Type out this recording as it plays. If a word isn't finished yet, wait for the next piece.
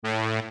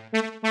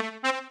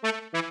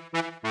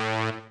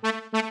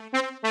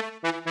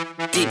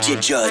DJ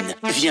John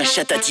vient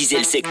chatatiser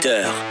le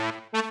secteur.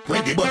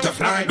 When the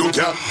butterfly look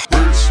ya,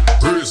 brace,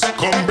 brace,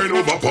 come bend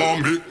over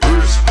upon me,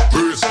 brace,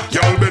 brace,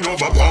 y'all bend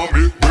over upon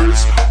me,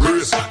 brace,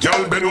 brace,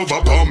 y'all bend over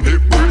upon me,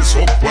 brace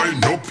up,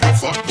 wind up, your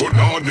fat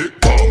banana,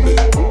 upon me,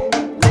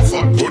 your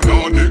fat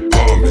banana,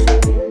 upon me,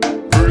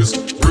 brace,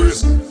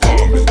 brace,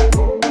 upon me,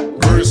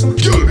 brace,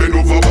 y'all bend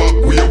over back,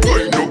 we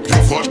wind up,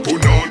 your fat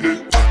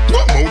banana.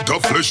 Amount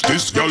of flesh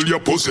this girl you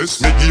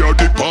possess. Me give her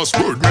the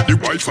password, make the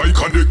Wi-Fi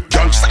connect.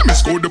 Girl, see me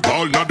score the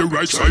ball on the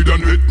right side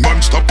and it.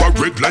 Man stop a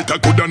red light a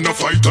good and a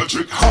fighter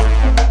chick.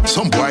 Ha!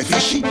 Some boy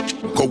fishy,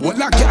 go all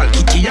a girl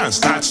kitty and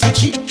start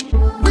stitchy.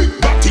 Big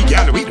body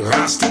girl with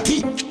rusty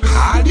teeth.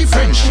 All the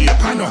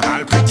friendship and no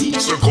all pretty.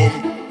 So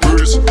come,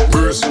 brace,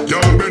 brace,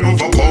 y'all bend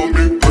over upon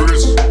me.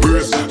 Brace,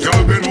 brace,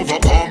 y'all bend over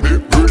upon me.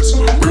 Brace,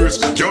 brace,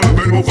 y'all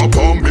bend over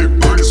upon me.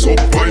 Brace up,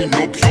 wind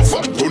up your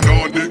fat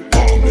banana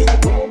upon me.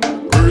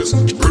 Brace,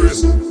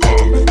 brace,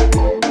 palm me.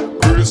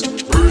 Brace,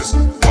 brace,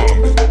 palm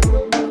me.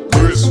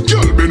 Brace,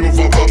 girl bend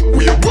over back,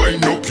 we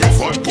wind up your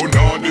fat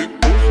banana.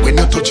 When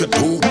you touch your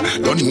toe,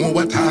 don't know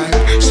what time.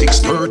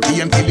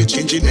 6:30 until you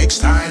change it next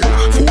time.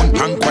 Phone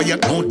pan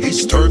quiet, no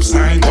disturb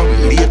sign.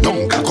 Come lay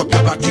down, cock up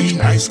your body,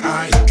 nice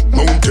high.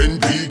 Mountain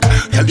peak,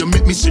 hell you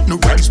make me sit no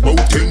rise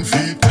about 10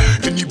 feet.